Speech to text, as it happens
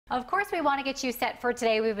Of course, we want to get you set for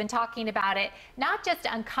today. We've been talking about it, not just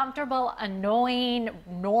uncomfortable, annoying,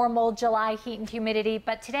 normal July heat and humidity,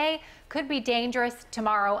 but today could be dangerous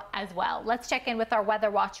tomorrow as well. Let's check in with our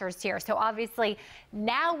weather watchers here. So obviously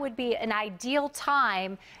now would be an ideal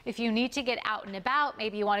time if you need to get out and about.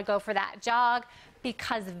 Maybe you want to go for that jog,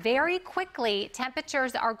 because very quickly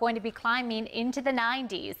temperatures are going to be climbing into the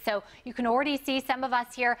 90s. So you can already see some of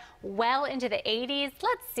us here well into the 80s.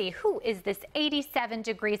 Let's see, who is this 87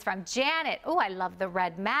 degrees from? Janet. Oh, I love the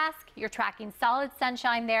red mask. You're tracking solid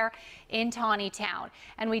sunshine there in Tawny Town.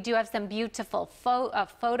 And we do have some beautiful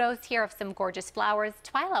photos here of some gorgeous flowers.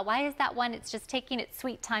 Twyla, why is that one? It's just taking its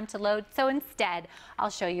sweet time to load. So instead,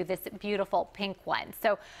 I'll show you this beautiful pink one.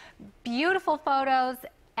 So beautiful photos.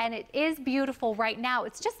 And it is beautiful right now.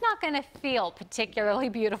 It's just not going to feel particularly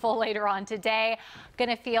beautiful later on today. Going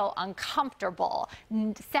to feel uncomfortable.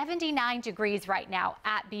 79 degrees right now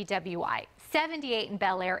at BWI. 78 in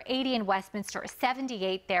Bel Air, 80 in Westminster,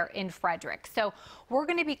 78 there in Frederick. So we're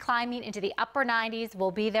going to be climbing into the upper 90s. We'll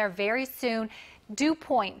be there very soon. Dew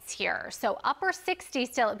points here. So upper 60s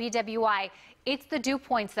still at BWI. It's the dew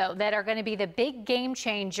points, though, that are going to be the big game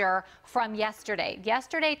changer from yesterday.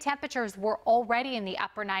 Yesterday, temperatures were already in the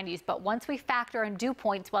upper 90s, but once we factor in dew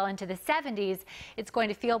points well into the 70s, it's going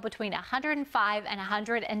to feel between 105 and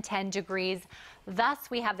 110 degrees. Thus,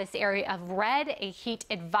 we have this area of red, a heat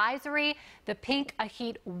advisory, the pink,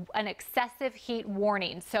 an excessive heat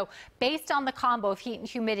warning. So based on the combo of heat and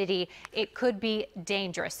humidity, it could be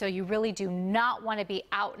dangerous. So you really do not want to be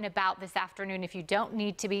out and about this afternoon if you don't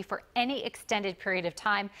need to be for any extended period of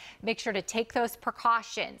time. Make sure to take those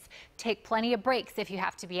precautions. Take plenty of breaks if you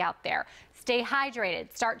have to be out there. Stay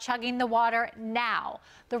hydrated. Start chugging the water now.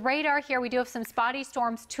 The radar here, we do have some spotty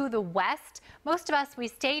storms to the west. Most of us, we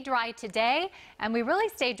stay dry today, and we really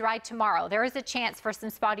stay dry tomorrow. There is a chance for some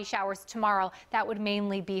spotty showers tomorrow. That would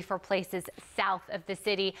mainly be for places south of the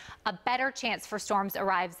city. A better chance for storms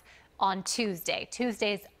arrives on Tuesday.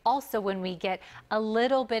 Tuesday is also when we get a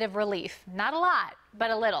little bit of relief. Not a lot, but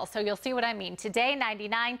a little. So you'll see what I mean. Today,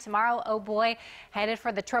 99. Tomorrow, oh boy, headed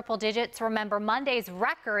for the triple digits. Remember, Monday's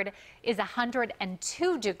record is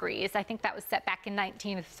 102 degrees. I think that was set back in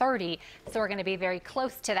 1930. So we're going to be very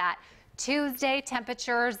close to that. Tuesday,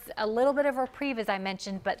 temperatures, a little bit of reprieve, as I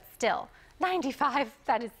mentioned, but still 95.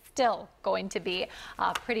 That is still going to be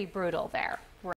pretty brutal there.